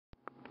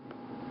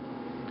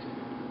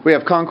We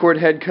have Concord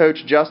head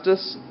coach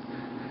Justice.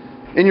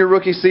 In your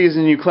rookie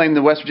season, you claimed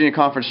the West Virginia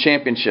Conference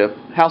Championship.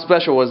 How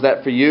special was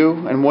that for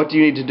you, and what do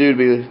you need to do to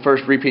be the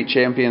first repeat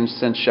champion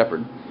since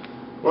Shepherd?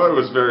 Well, it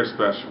was very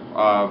special.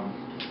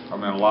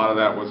 A lot of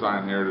that was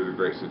I inherited a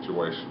great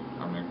situation.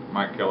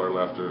 Mike Keller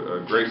left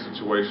a great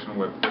situation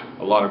with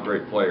a lot of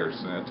great players,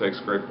 and it takes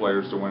great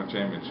players to win a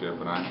championship,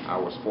 and I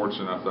was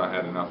fortunate enough that I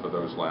had enough of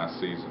those last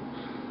season.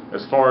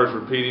 As far as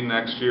repeating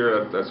next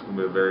year, that's going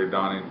to be a very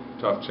daunting,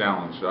 tough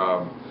challenge.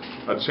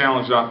 A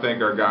challenge that I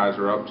think our guys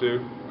are up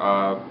to,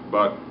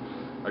 but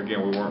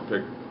again, we weren't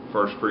picked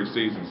first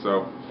preseason,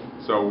 so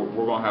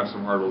we're going to have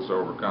some hurdles to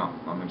overcome.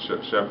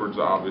 Shepherd's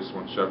the obvious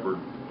one. Shepherd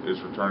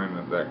is returning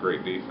that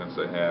great defense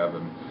they have,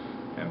 and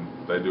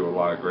they do a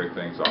lot of great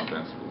things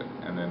offensively.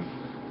 And then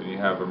you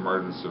have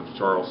emergence of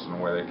Charleston,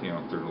 the way they came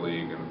up through the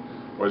league, and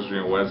West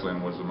Virginia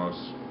Wesleyan was the most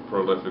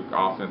prolific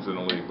offense in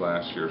the league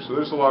last year. So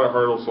there's a lot of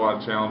hurdles, a lot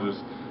of challenges.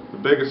 The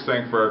biggest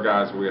thing for our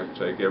guys is we have to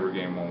take every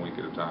game 1 week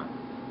at a time.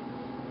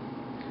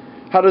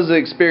 How does the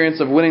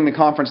experience of winning the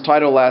conference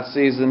title last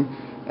season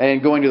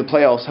and going to the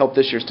playoffs help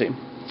this year's team?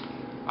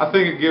 I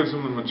think it gives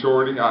them the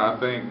maturity. I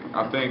think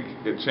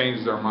it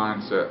changes our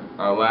mindset.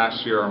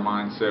 Last year our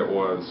mindset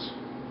was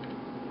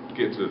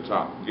get to the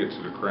top, get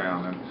to the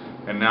crown,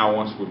 and now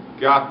once we've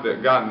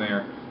gotten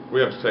there, we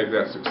have to take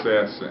that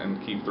success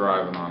and keep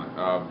thriving on it.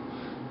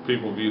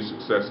 People view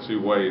success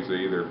two ways.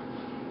 They either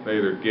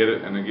get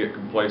it and they get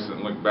complacent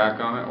and look back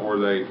on it, or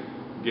they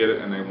get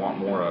it and they want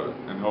more of it.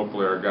 And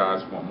hopefully our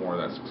guys want more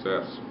of that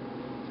success.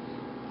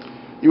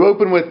 You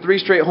open with 3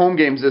 straight home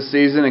games this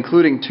season,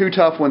 including 2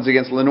 tough ones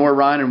against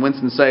Lenoir-Rhyne and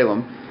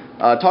Winston-Salem.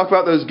 Talk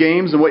about those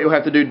games and what you'll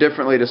have to do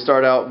differently to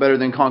start out better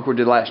than Concord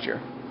did last year.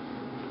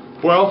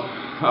 Well,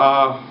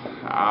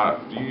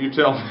 you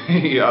tell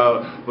me.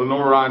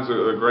 Lenoir-Rhyne's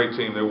a great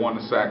team. They won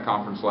the SAC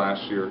conference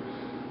last year.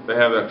 They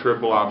have that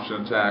triple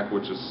option attack,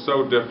 which is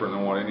so different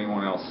than what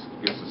anyone else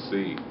gets to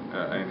see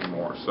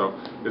anymore. So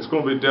it's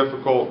going to be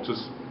difficult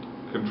just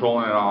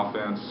controlling that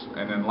offense.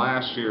 And then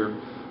last year,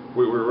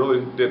 we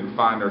really didn't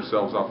find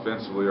ourselves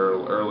offensively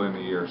early in the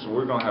year. So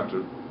we're going to have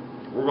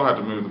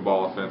to move the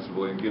ball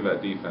offensively and give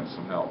that defense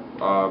some help.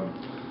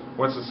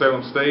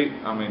 Winston-Salem State,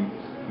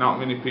 not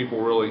many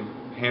people really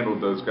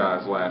handled those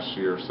guys last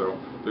year. So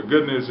the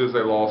good news is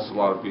they lost a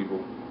lot of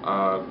people.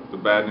 The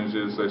bad news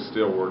is they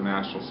still were a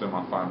national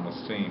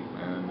semifinalist team,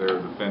 and they're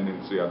defending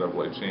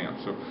CIAA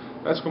champs. So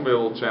that's going to be a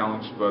little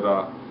challenge, but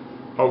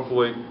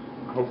hopefully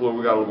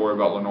we got to worry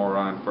about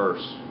Lenoir-Rhyne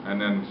first, and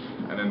then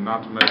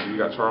not to mention you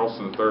got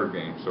Charleston the third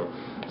game.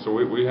 So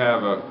we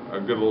have a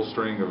good little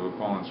string of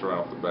opponents right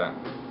off the bat.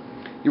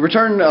 You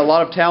returned a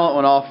lot of talent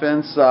on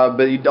offense,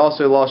 but you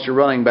also lost your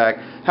running back.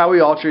 How will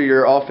you alter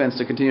your offense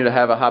to continue to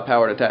have a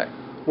high-powered attack?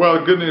 Well,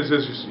 the good news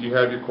is you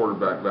have your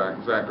quarterback back.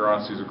 Zach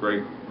Grossi's a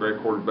great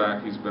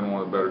quarterback. He's been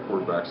one of the better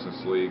quarterbacks in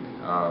this league.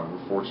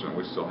 We're fortunate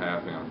we still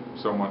have him.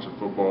 So much of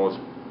football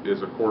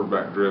is a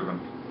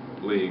quarterback-driven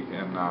league,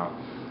 and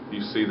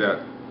you see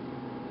that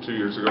 2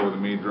 years ago with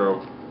the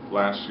Medro,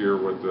 last year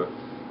with the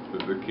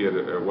kid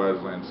at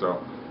Wesleyan.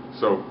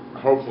 So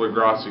hopefully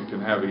Grossi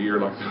can have a year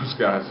like those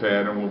guys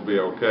had, and we'll be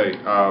okay.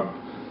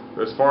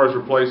 As far as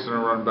replacing a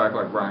running back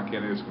like Brian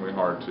Kennedy, it's going to be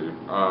hard to.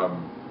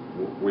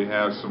 We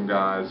have some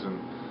guys, and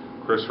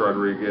Chris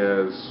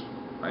Rodriguez,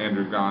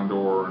 Andrew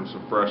Gondor, and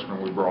some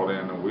freshmen we brought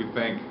in that we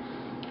think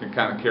can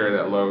kind of carry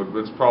that load.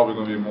 But it's probably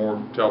going to be more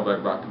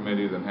tailback by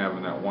committee than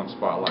having that one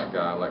spotlight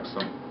guy like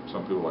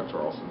some people like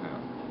Charleston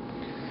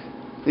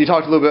have. You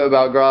talked a little bit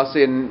about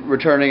Grossi and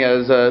returning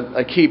as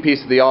a key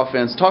piece of the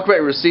offense. Talk about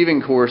your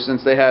receiving corps,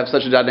 since they have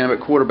such a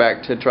dynamic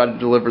quarterback to try to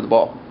deliver the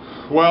ball.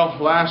 Well,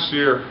 last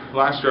year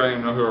I didn't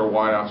even know who our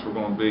wideouts were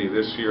going to be.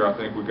 This year I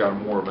think we got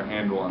more of a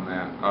handle on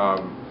that.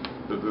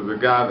 The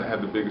guy that had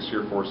the biggest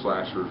year for us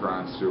last year was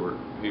Ryan Stewart.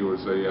 He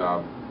was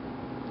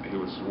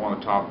one of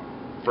the top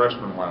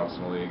freshman wideouts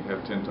in the league.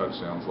 Had 10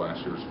 touchdowns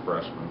last year as a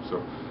freshman.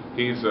 So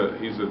he's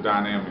a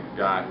dynamic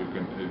guy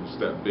who's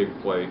that big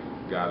play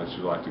guy that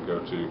you like to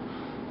go to.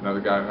 Another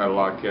guy who had a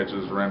lot of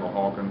catches, Randall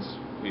Hawkins.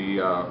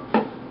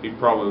 He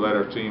probably led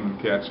our team in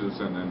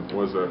catches, and then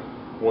was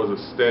a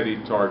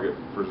steady target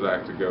for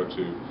Zach to go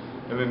to.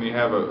 And then you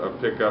have a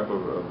pickup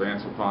of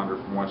Ansel Ponder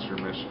from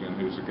Western Michigan,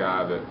 who's a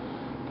guy that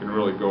can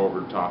really go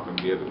over the top and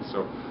get it.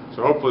 So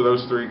hopefully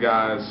those 3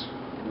 guys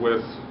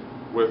with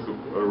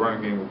a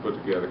running game we'll put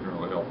together can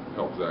really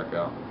help Zach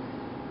out.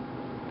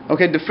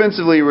 Okay,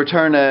 defensively, you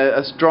return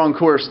a strong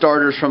core of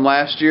starters from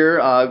last year.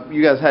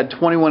 You guys had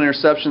 21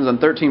 interceptions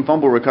and 13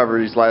 fumble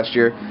recoveries last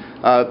year.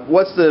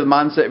 What's the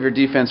mindset of your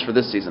defense for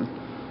this season?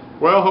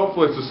 Well,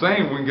 hopefully it's the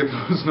same. We can get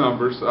those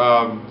numbers.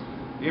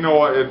 You know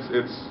what?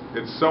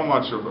 It's so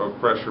much of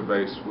pressure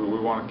based. We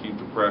want to keep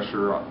the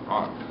pressure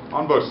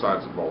on both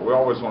sides of the ball. We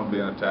always want to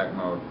be in attack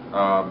mode.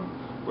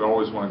 We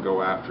always want to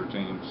go after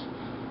teams.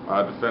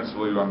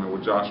 Defensively,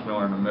 with Josh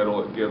Miller in the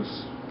middle, it gives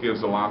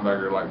a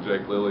linebacker like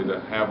Jake Lilly to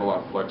have a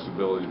lot of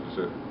flexibility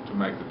to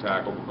make the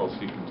tackle, because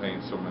he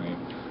contains so many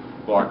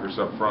blockers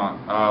up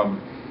front.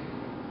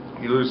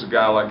 You lose a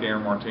guy like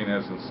Aaron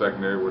Martinez in the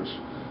secondary, which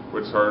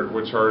which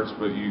hurts.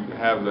 But you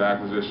have the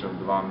acquisition of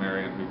Devon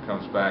Marion, who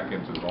comes back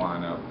into the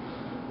lineup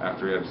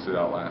after he had to sit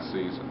out last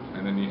season,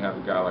 and then you have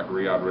a guy like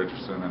Riyad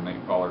Richardson and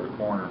Nate Pollard at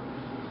corner.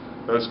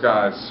 Those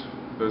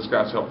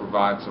guys help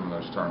provide some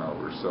of those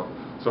turnovers. So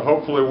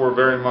hopefully we're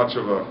very much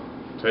of a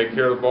take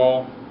care of the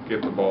ball,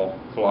 get the ball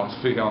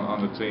philosophy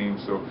on the team.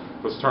 So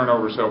those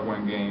turnovers help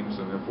win games,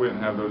 and if we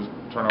didn't have those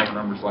turnover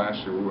numbers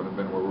last year, we wouldn't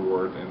have been where we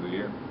were at the end of the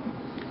year.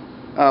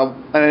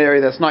 An area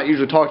that's not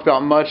usually talked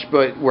about much,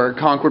 but where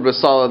Concord was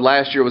solid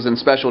last year was in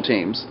special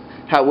teams.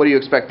 What do you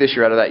expect this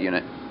year out of that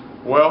unit?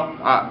 Well,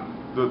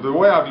 the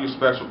way I view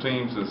special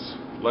teams is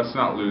let's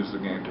not lose the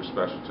game for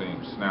special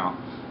teams. Now,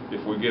 if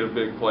we get a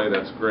big play,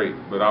 that's great,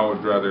 but I would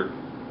rather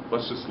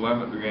let's just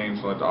limit the games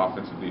and let the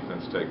offense and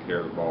defense take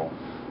care of the ball.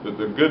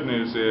 The good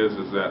news is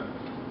that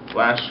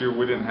last year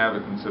we didn't have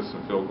a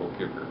consistent field goal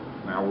kicker.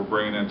 Now we're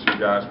bringing in 2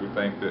 guys we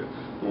think that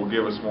will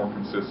give us more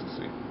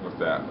consistency with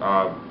that.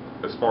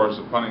 As far as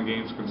the punting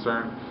game is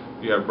concerned,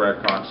 you have Brad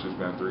Cox, who's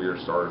been a 3-year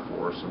starter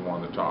for us and one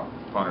of the top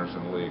punters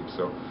in the league.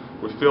 So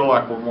we feel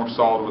like we're more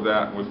solid with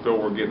that, and we feel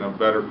we're getting a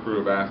better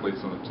crew of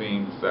athletes on the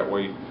teams. That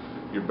way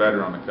you're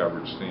better on the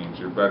coverage teams,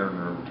 you're better in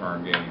the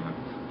return game, and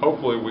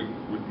hopefully we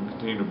can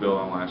continue to build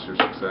on last year's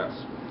success.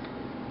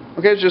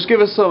 Okay, just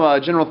give us some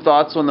general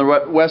thoughts on the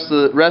rest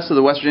of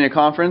the West Virginia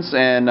Conference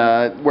and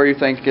where you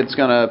think it's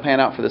going to pan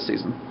out for this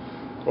season.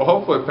 Well,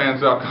 hopefully it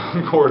pans out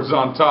Concord's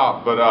on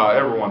top, but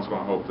everyone's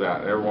going to hope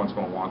that. Everyone's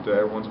going to want that.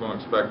 Everyone's going to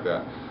expect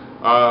that.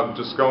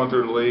 Just going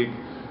through the league,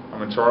 I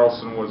mean,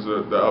 Charleston was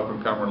the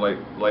up-and-comer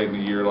late in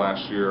the year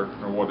last year,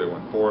 or what, they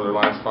won 4 of their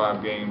last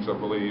 5 games, I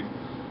believe,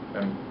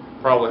 and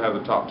probably have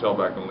the top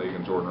tailback in the league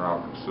in Jordan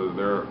Roberts. So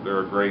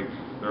they're a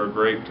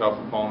great tough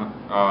opponent.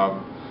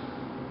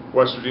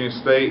 West Virginia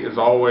State is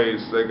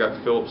always, they got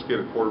the Phillips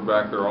kid at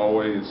quarterback. They're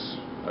always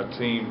a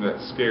team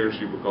that scares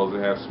you because they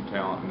have some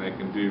talent and they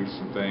can do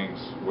some things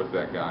with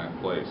that guy in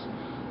place.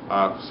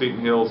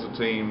 Seton Hill's a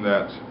team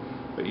that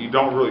you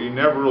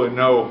never really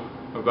know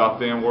about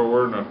them.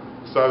 We're in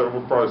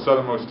we're probably the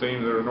southernmost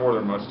team, they're the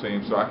northernmost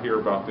team, so I hear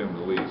about them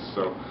the least.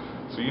 So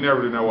you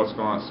never do know what's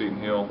going on at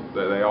Seton Hill.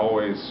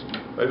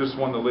 They just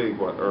won the league,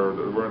 or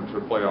they went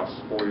into the playoffs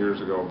 4 years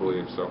ago, I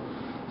believe.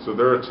 So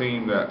they're a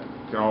team that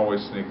can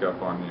always sneak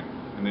up on you.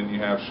 And then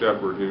you have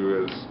Shepherd,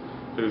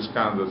 who's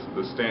kind of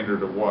the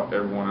standard of what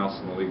everyone else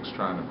in the league's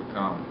trying to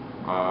become.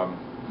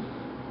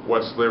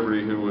 West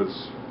Liberty, who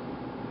was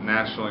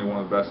nationally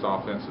one of the best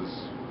offenses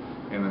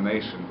in the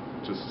nation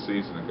just a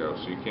season ago,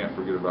 so you can't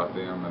forget about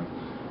them.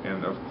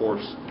 And of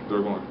course,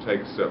 they're going to take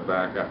a step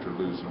back after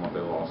losing what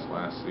they lost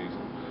last season.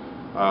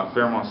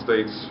 Fairmont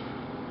State's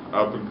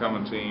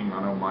up-and-coming team.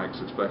 I know Mike's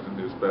expecting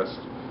his best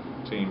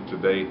team to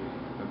date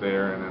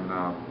there, and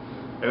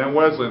then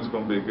Wesleyan's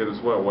going to be good as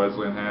well.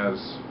 Wesleyan has,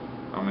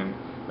 I mean,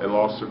 they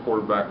lost their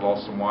quarterback,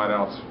 lost some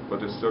wideouts, but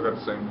they still got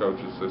the same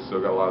coaches. They still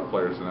got a lot of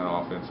players in that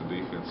offense and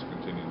defense to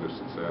continue their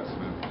success.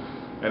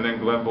 And then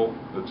Glenville,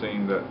 the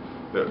team that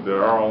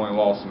our only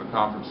loss in the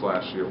conference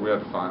last year, we had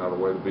to find out a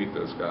way to beat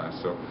those guys.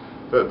 So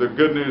the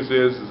good news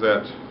is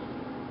that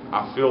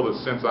I feel that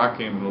since I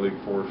came in the league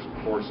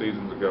four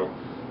seasons ago,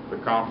 the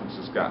conference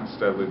has gotten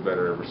steadily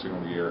better every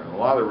single year. And a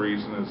lot of the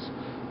reason is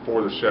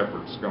for the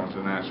Shepherds going to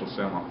the national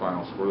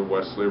semifinals, for the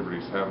West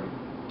Liberties having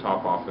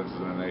top offenses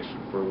in the nation,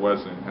 for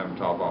Wesleyan having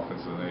top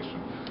offenses in the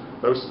nation.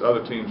 Those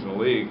other teams in the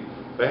league,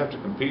 they have to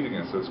compete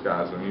against those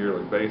guys on a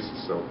yearly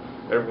basis, so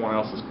everyone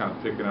else is kind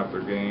of picking up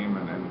their game,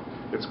 and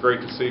it's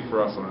great to see for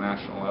us on a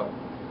national level.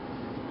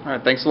 All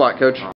right, thanks a lot, Coach.